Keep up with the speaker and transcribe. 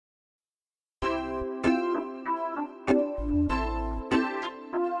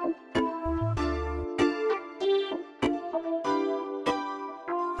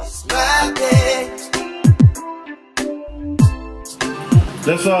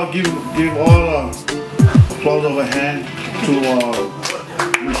Let's give all applause of a hand to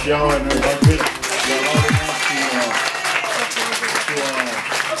Meshel and her husband. They're allowing us to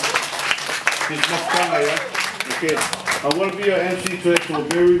this Mustanga, yeah? Okay. I want to be your MC today, so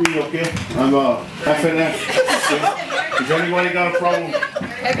bear with me, okay? I'm FNF. Okay? If anybody got a problem,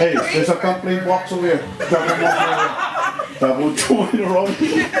 hey, there's a complaint box over here. That will join the road.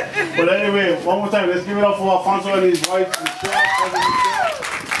 But anyway, one more time, let's give it up for Alfonzo and his wife, Michelle,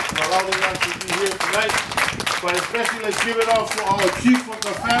 for allowing us to be here tonight. But especially, let's give it up for our chief of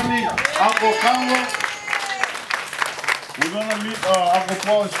the family, Uncle Kayla. We're gonna meet Uncle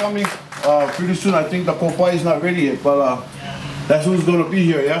Puao is coming pretty soon. I think the Kopai is not ready yet, but that's who's gonna be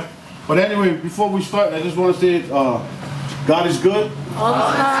here, yeah? But anyway, before we start, I just want to say God is good. All the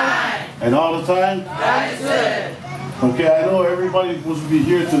time. And all the time? God is good. Okay, I know everybody was supposed to be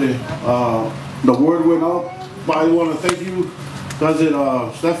here today. The word went out, but I want to thank you. Does it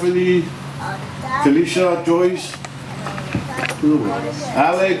Stephany, Felicia, Joyce,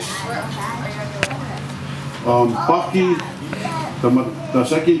 Alex, Bucky, the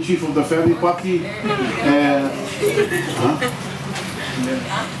second chief of the family, Bucky, and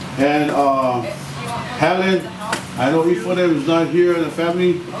Helen. I know each of them is not here in the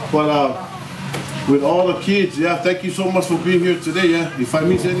family, but with all the kids, yeah, thank you so much for being here today, yeah. If I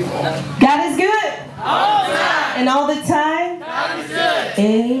miss anything. God is good. All the time. And all the time. God is good.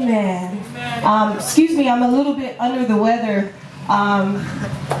 Amen. Excuse me, I'm a little bit under the weather.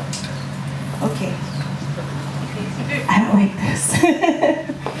 Okay. I don't like this.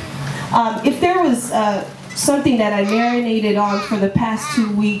 If there was something that I marinated on for the past 2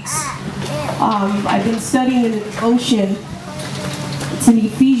 weeks, I've been studying in the devotion. It's in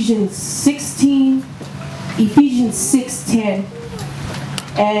Ephesians 6:10.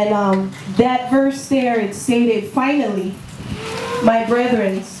 And that verse there, it stated, "Finally, my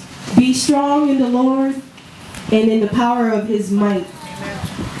brethren, be strong in the Lord and in the power of his might."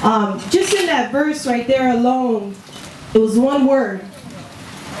 Just in that verse right there alone, it was one word.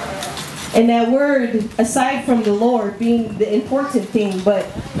 And that word, aside from the Lord being the important thing, but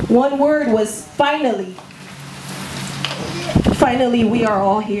one word was finally. Finally, we are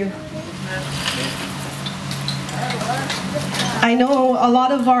all here. I know a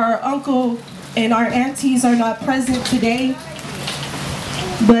lot of our uncle and our aunties are not present today,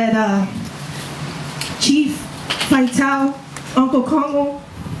 but Chief Faitau, Uncle Congo,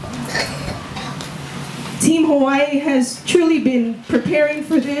 Team Hawaii has truly been preparing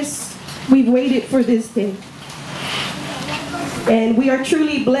for this. We've waited for this day. And we are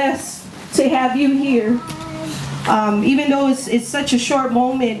truly blessed to have you here. Even though it's such a short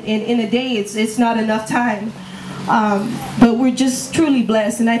moment in a day, it's not enough time. But we're just truly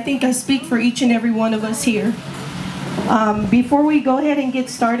blessed, and I think I speak for each and every one of us here. Before we go ahead and get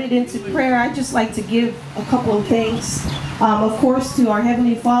started into prayer, I'd just like to give a couple of thanks, of course, to our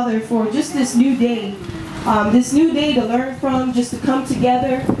Heavenly Father for just this new day. This new day to learn from, just to come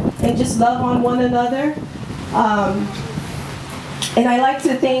together and just love on one another. And I like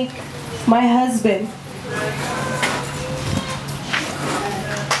to thank my husband.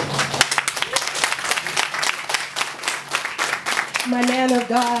 My man of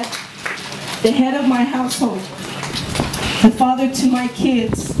God, the head of my household, the father to my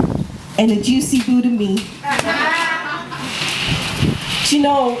kids, and a juicy boo to me. But you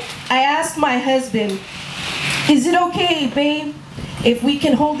know, I asked my husband, is it okay, babe, if we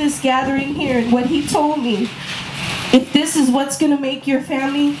can hold this gathering here? And what he told me, if this is what's going to make your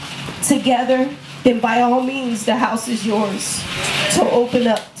family together, then by all means, the house is yours to open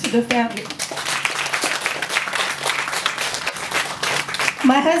up to the family.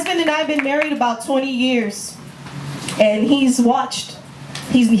 My husband and I have been married about 20 years, and he's watched,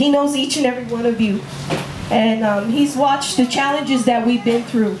 he knows each and every one of you, and he's watched the challenges that we've been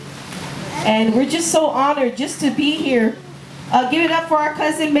through, and we're just so honored just to be here. Give it up for our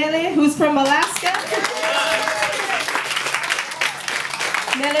cousin Mele, who's from Alaska.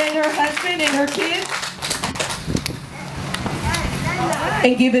 Mele and her husband and her kids.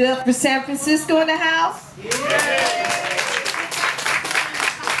 And give it up for San Francisco in the house.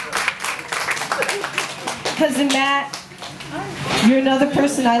 Cousin Matt, you're another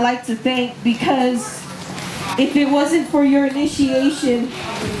person I like to thank, because if it wasn't for your initiation,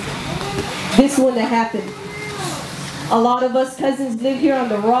 this wouldn't have happened. A lot of us cousins live here on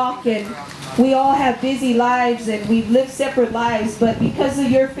the rock, and we all have busy lives, and we've lived separate lives, but because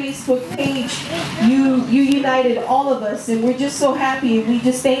of your Facebook page, you united all of us, and we're just so happy. We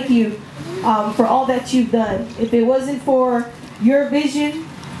just thank you for all that you've done. If it wasn't for your vision,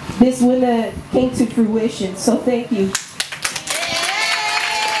 this wouldn't have came to fruition, so thank you.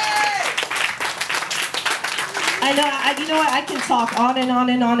 I know, you know what, I can talk on and on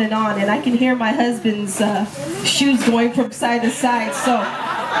and on and on, and I can hear my husband's shoes going from side to side, so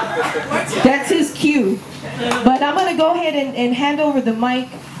that's his cue. But I'm gonna go ahead and hand over the mic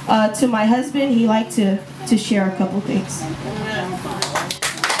to my husband. He'd like to share a couple things.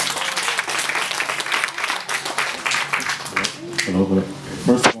 Hello.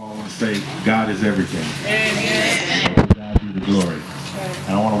 First of all, I want to say God is everything. To God be the glory.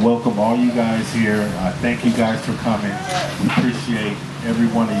 And I want to welcome all you guys here. Thank you guys for coming. We appreciate every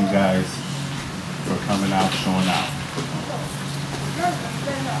one of you guys for coming out, showing out.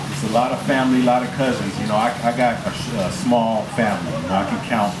 It's a lot of family, a lot of cousins. You know, I got a small family. You know, I can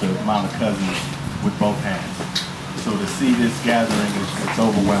count the amount of cousins with both hands. So to see this gathering, it's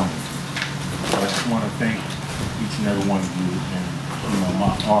overwhelming. So I just want to thank each and every one of you. And, you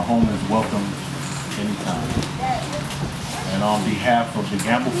know, our home is welcome anytime. And on behalf of the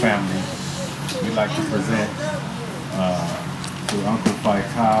Gamble family, we'd like to present to Uncle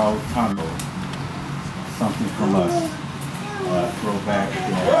Faitau Tago something from us. Throwback. Even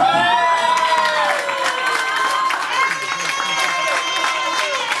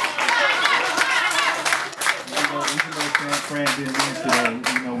though San Fran didn't win today,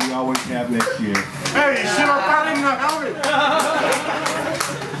 you know, we always have next year. Hey, shit on probably in the helmet.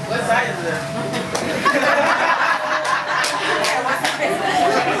 What size is that?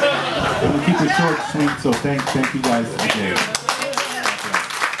 We'll keep it short, sweet, so thank you guys today.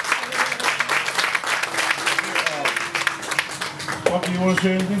 Bucky, you want to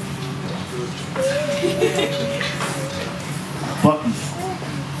say anything? Bucky.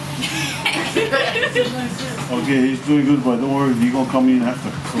 Okay, he's doing good, but don't worry, he's going to come in after.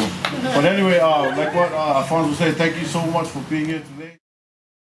 So. But anyway, like what Alfonzo said, thank you so much for being here today.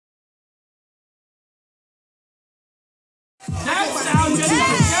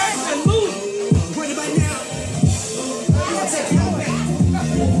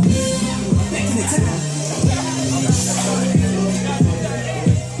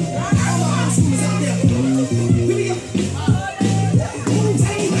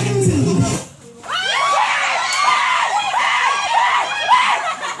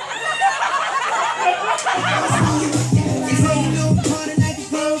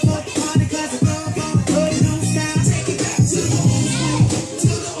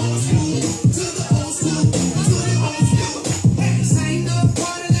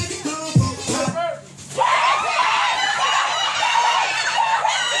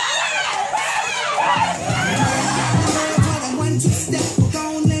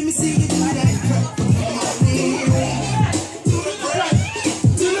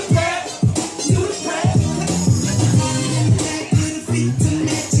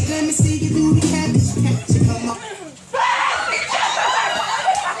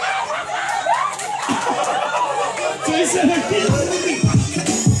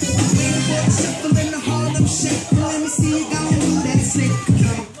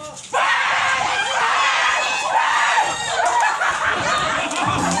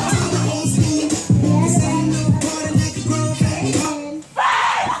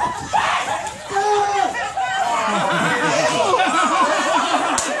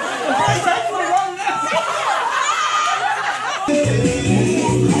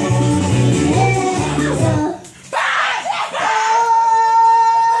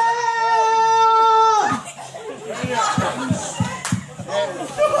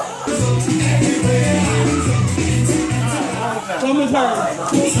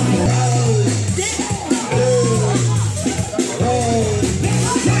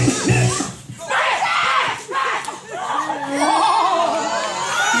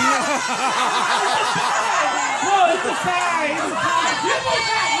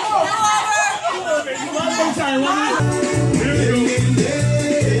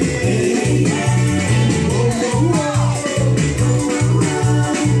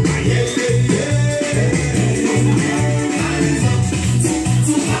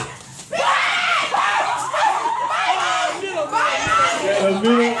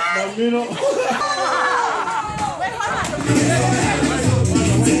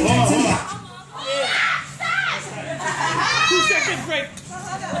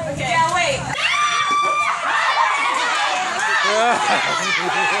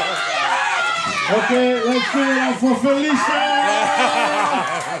 Okay, let's give it up for Felicia!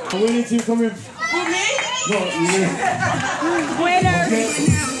 We need to come in. Who, me? No, you. Winner! Okay.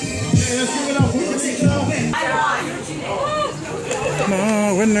 Let's give it up for Felicia!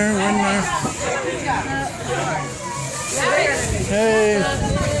 No, winner. Hey!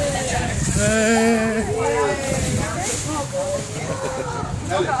 Hey!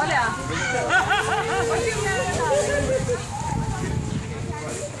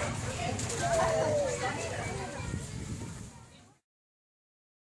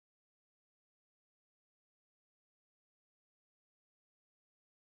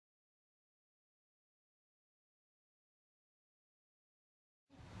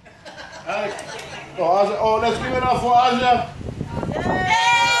 Oh, let's give it up for Aisha.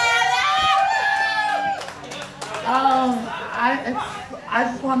 I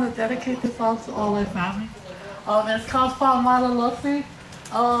just want to dedicate this song to all my family. It's called Famala Losi.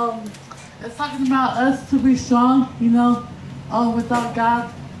 It's talking about us to be strong, you know. Without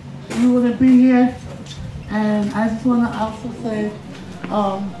God, we wouldn't be here. And I just want to also say,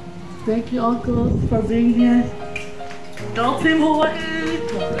 thank you, uncles, for being here. Go Team Hawaii!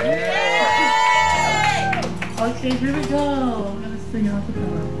 Okay, here we go. I'm going to sing off the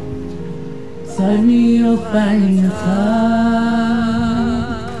top. Send me your fire.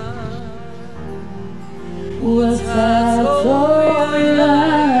 Was I so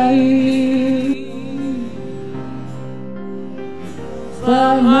alive?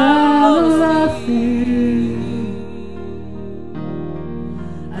 For my love,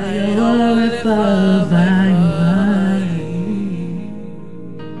 I always thought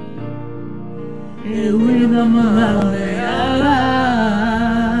it will not allow me.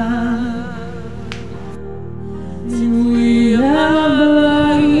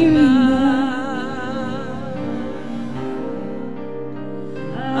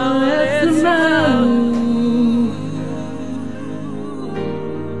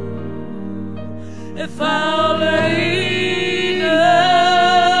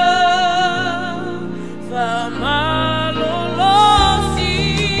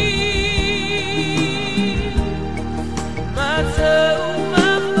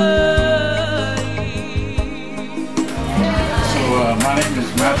 My name is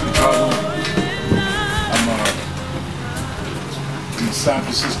Faitau Tago. I'm a San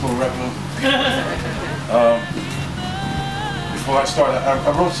Francisco rapper. Before I start, I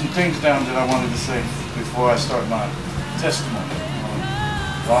wrote some things down that I wanted to say before I start my testimony on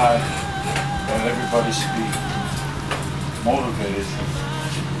why everybody should be motivated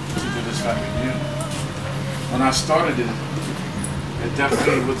to do this kind of reunion. When I started it, it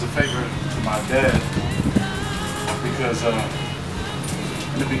definitely was a favor to my dad because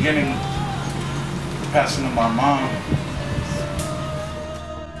in the beginning, the passing of my mom,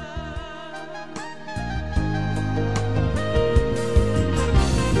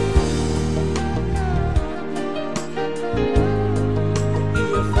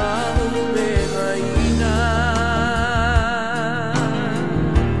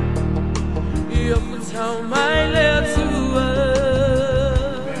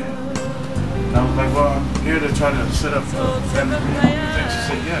 to try to set up a family reunion. She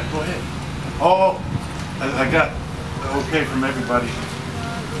said, yeah, go ahead. Oh, I got okay from everybody.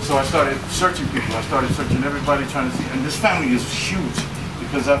 So I started searching people. I started searching everybody, trying to see. And this family is huge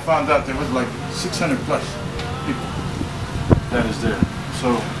because I found out there was like 600 plus people that is there.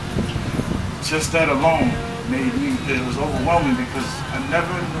 So just that alone made me, it was overwhelming because I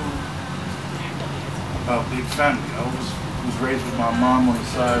never knew about big family. I was raised with my mom on the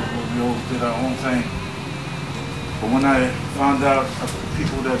side where we all did our own thing. But when I found out of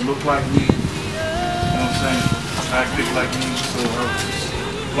people that look like me, you know what I'm saying, act big like me, so I was just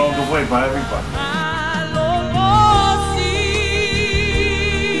blown away by everybody.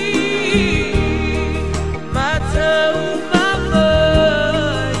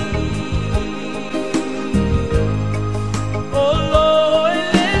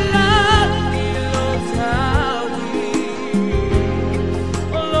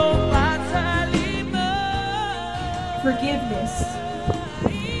 Forgiveness.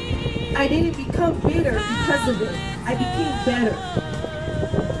 I didn't become bitter because of it. I became better.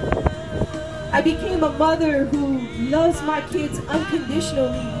 I became a mother who loves my kids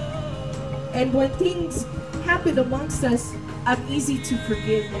unconditionally. And when things happen amongst us, I'm easy to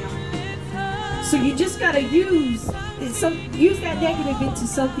forgive now. So you just gotta use that negative into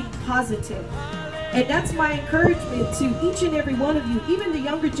something positive. And that's my encouragement to each and every one of you, even the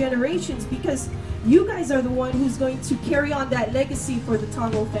younger generations, because you guys are the one who's going to carry on that legacy for the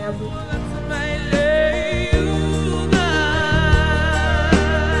Tago family.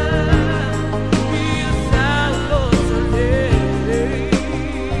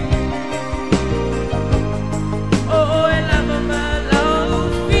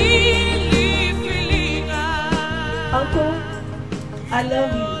 Uncle, I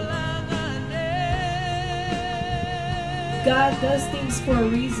love you. God does things for a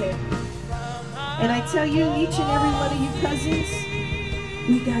reason. And I tell you, each and every one of you cousins,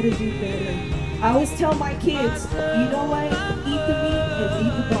 we gotta do better. I always tell my kids, you know what? Eat the meat and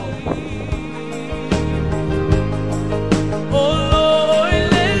leave the bone.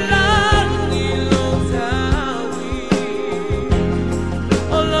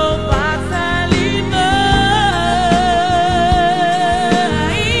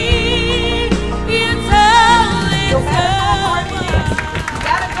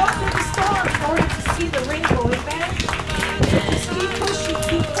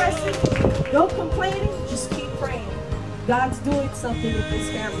 stressing, no complaining, just keep praying. God's doing something with this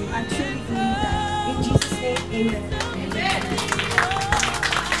family. I truly believe that. In Jesus' name, amen. Amen.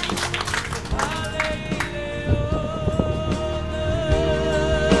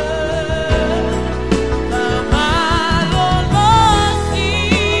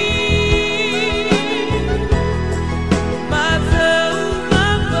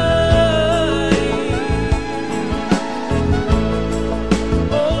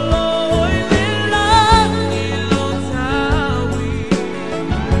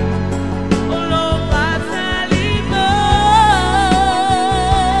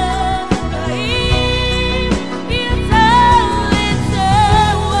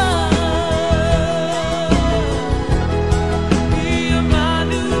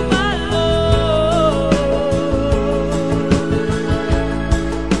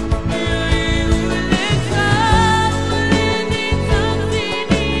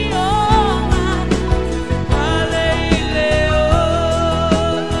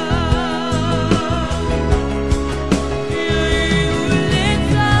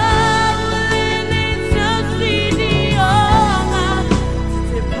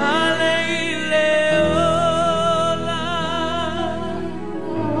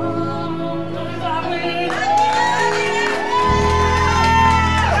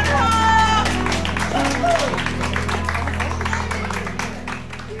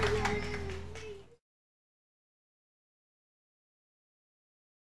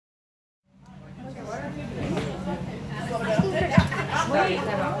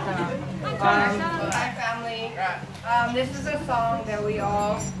 Hi family. This is a song that we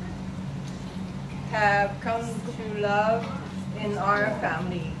all have come to love in our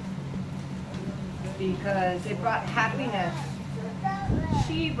family because it brought happiness.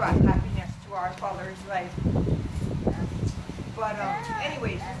 She brought happiness to our father's life. But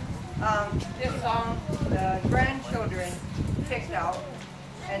anyways, this song the grandchildren picked out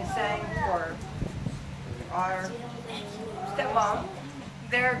and sang for our stepmom,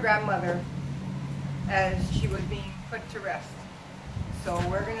 their grandmother, as she was being put to rest. So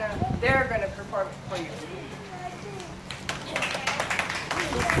they're gonna perform it for you.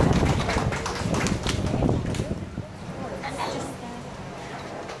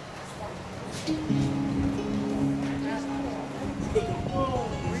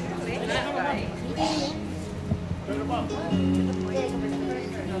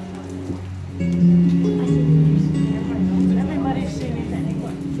 Everybody sing.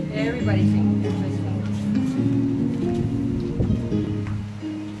 Everybody sing.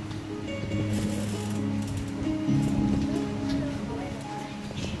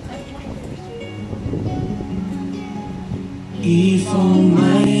 Ifo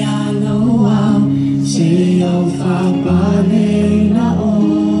mai aloha se au whapane na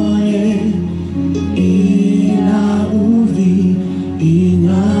oe I na uwi I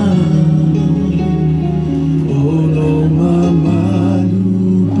ngā olo mamalu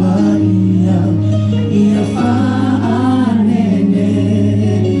paia Ia whaanene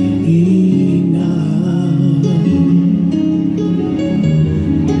I ngā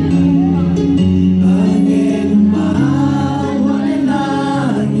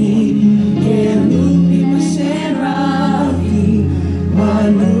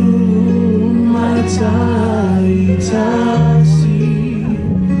Mama,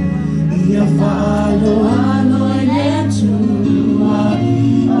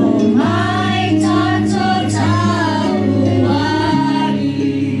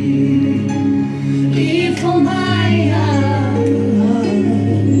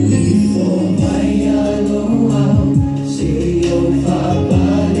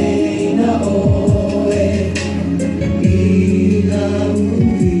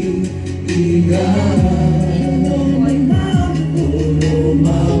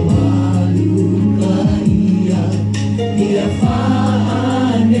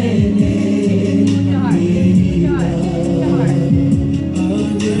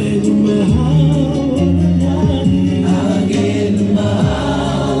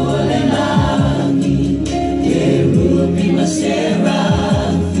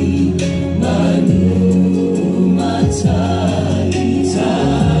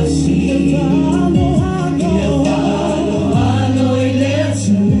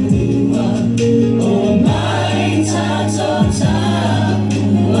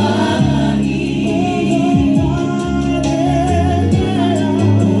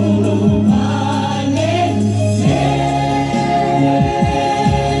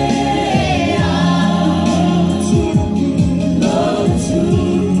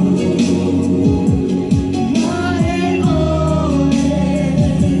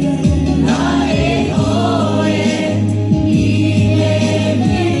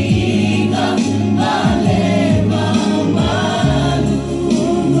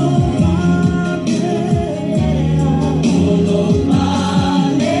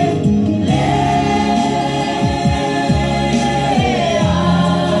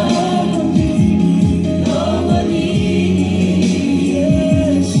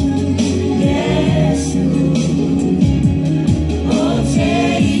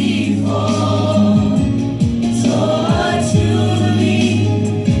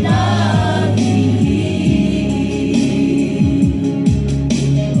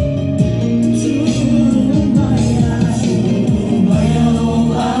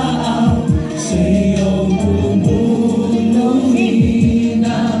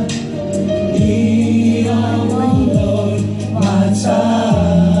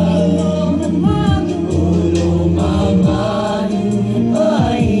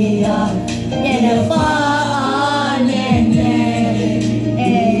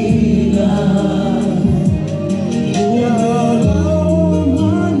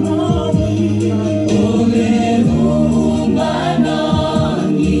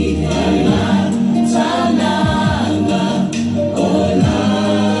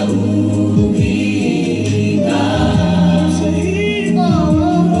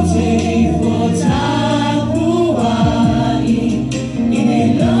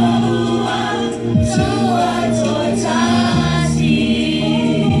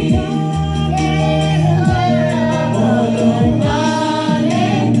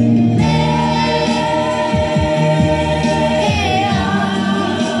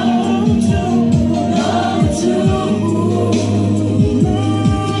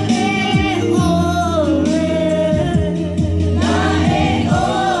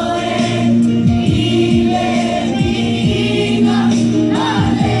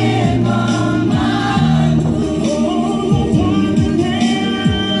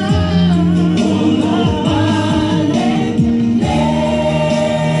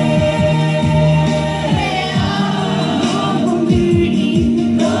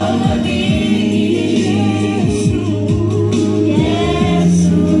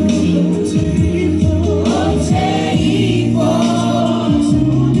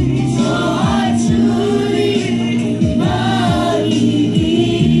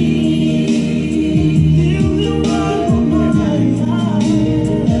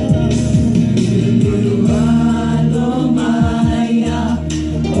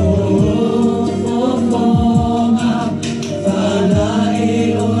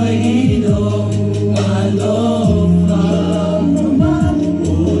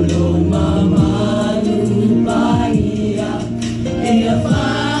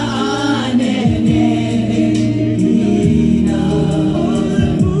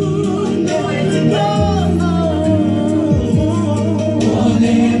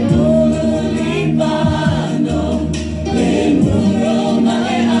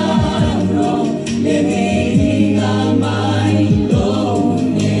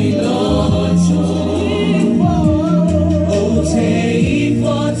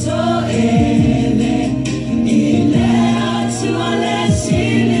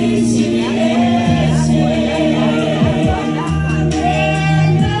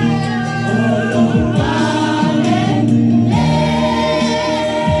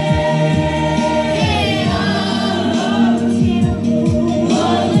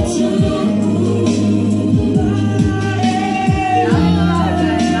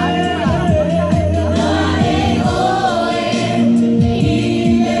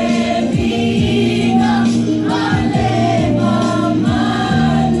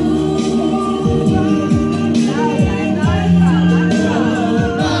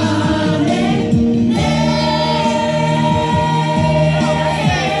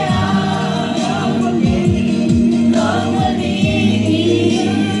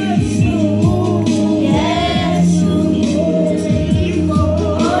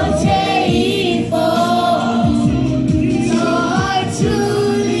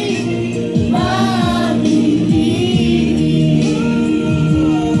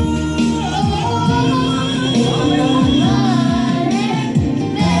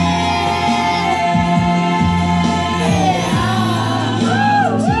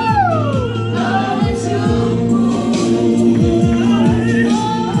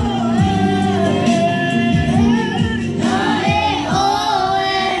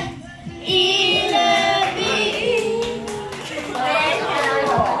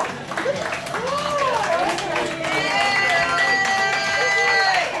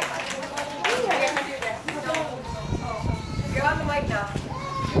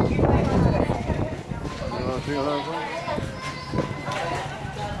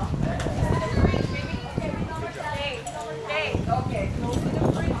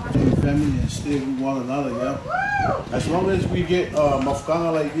 Family and stay with one another, yeah. As long as we get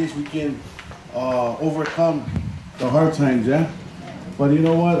mafkanga like this, we can overcome the hard times, yeah. But you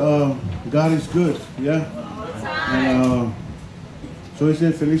know what? God is good, yeah. And Joyce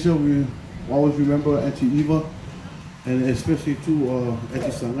and Felicia, we always remember Auntie Eva, and especially too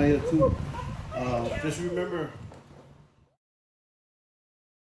Auntie Sagaia too. Just remember.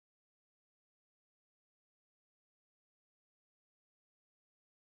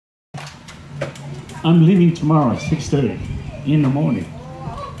 I'm leaving tomorrow at 6:30 in the morning.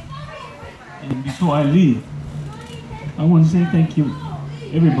 And before I leave, I want to say thank you,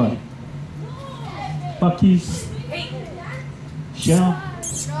 everybody. Lopaki, Shell,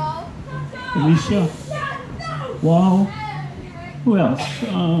 Felicia, Wow, who else?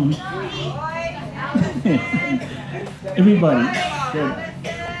 Everybody.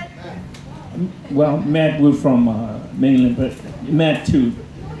 Well, Mathew from mainland, but Mathew.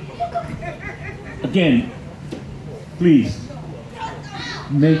 Again, please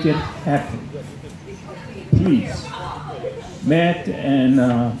make it happen. Please. Matt and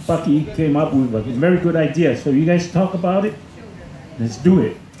Bucky came up with a very good idea. So you guys talk about it. Let's do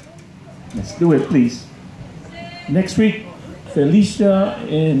it. Let's do it, please. Next week, Felicia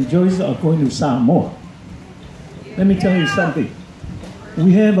and Joyce are going to Samoa. Let me tell you something.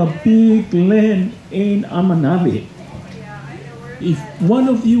 We have a big land in Amanave. If one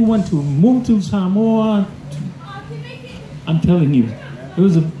of you want to move to Samoa, I'm telling you, it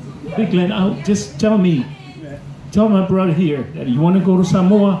was a big land out. Just tell me, tell my brother here that you want to go to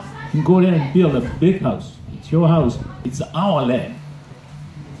Samoa, you can go there and build a big house. It's your house. It's our land.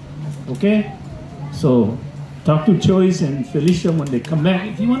 Okay? So talk to Joyce and Felicia when they come back.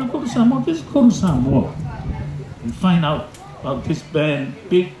 If you want to go to Samoa, just go to Samoa and find out about this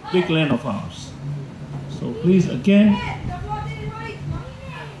big land of ours. So please, again,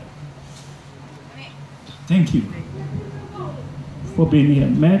 thank you for being here.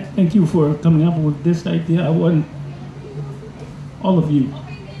 Matt, thank you for coming up with this idea. I want all of you.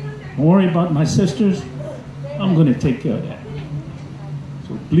 Don't worry about my sisters. I'm going to take care of that.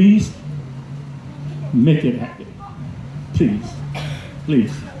 So please, make it happen. Please.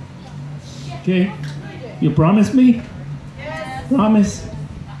 Please. Okay? You promise me? Yes. Promise?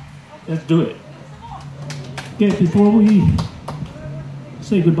 Let's do it. Okay, before we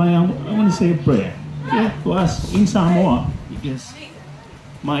say goodbye, I want to say a prayer. Okay, for us in Samoa, because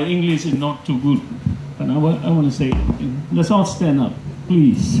my English is not too good, but I want to say, let's all stand up,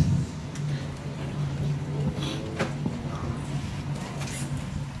 please.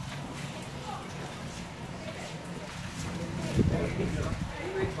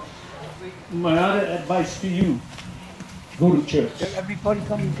 My other advice to you, go to church. Everybody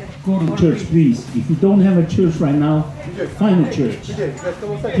come. Go to church, please. If you don't have a church right now, find a church.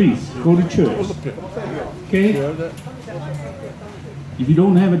 Please, go to church. Okay? If you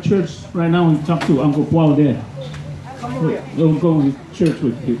don't have a church right now, you talk to Uncle Puao there. He'll go to church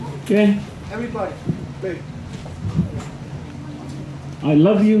with you. Okay? Everybody. I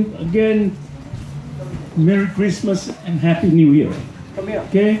love you again. Merry Christmas and Happy New Year. Come here.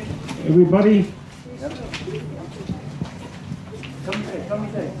 Okay? Everybody. Come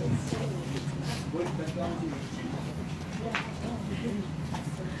here.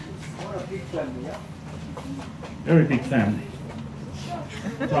 Very big family.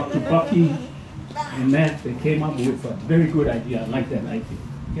 Talk to Bucky and Matt. They came up with a very good idea. I like that idea.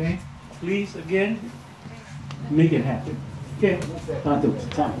 Okay? Please, again, make it happen. Okay? Tato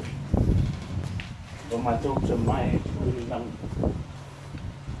Tago. Tomato to my lang.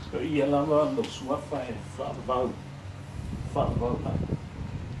 Ia lava lo swafa e whaavau.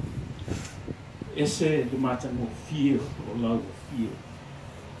 Ese de mata no fio o lau fio.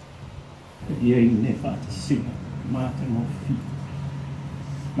 Ia ne fatasi mata no fio.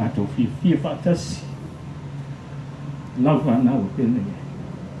 Mata fio fatasi. Lau na o pene.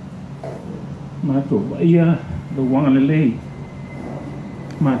 Mata ia do wangalele.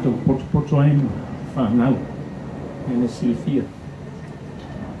 Mata poto ai fa nau. Ene silfia.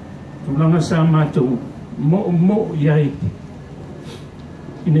 Tulanga sa mato mo yai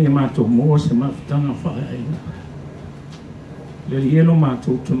ine mato mo se mafutanga fa ai le yelo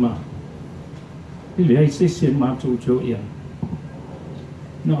mato tuma ile ai se mato jo ya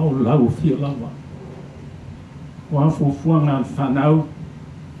na o lau fia lava wa fu fuanga fa nau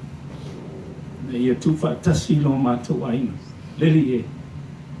le ye tu fa tasilo mato ai le ye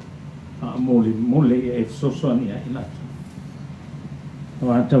a mole e so so ni ai la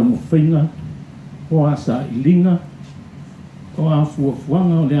wa tau mo finga hoa sa I linga, o a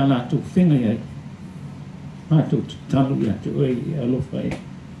fuafuanga o lea lātou whenga iai. Mātou talo ia te oe I alofa e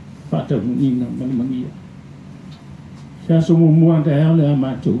whātau nina manimangia. Sia so mua te ao lea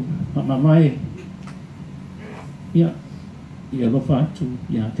mātou mamai. Ia, I alofa atu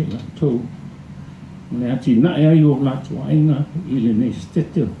ia te lātou. Mene ati nae ai o lātou ainga I le nei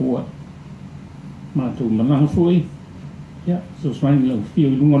stete hoa. Mātou mananga foi. Ia, so swaini lau fio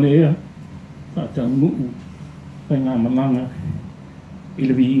I lunga lea. Whātau nuu. Whainga mananga I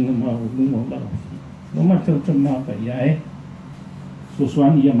le vi inga mao lunga lau. No mātou ta māka ia e. So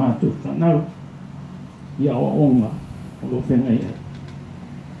swani ia mātou whanau. Ia o onga. O lo whenga ia.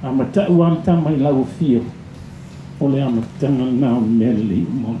 A matau am tama I lau fio. O le amatanga nao mele I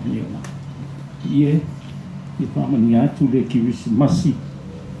mōni ona. Ie. I whamani atu le kiwisi masi.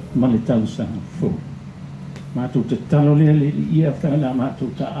 Ma le tau sanga fo. Mātou ta talo lea le ia whaila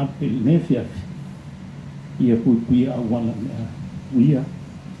mātou ta ape le newhiafi. Ia pui a wala mea. Uia.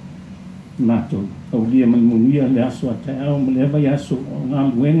 Mātou. Au lia manimunia le aso a te ao. Ma le vai aso o ngā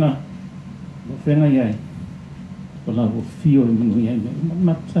muenga. Lo whenga iai. O la o fio I manu iai.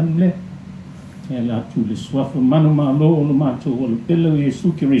 Ma matan le. E la tu le swafa manu ma lo o lo mātou. O le pelo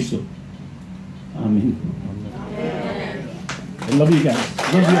Yesu Kiriso. Amen. I love you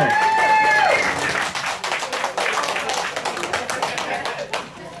guys. Love you all.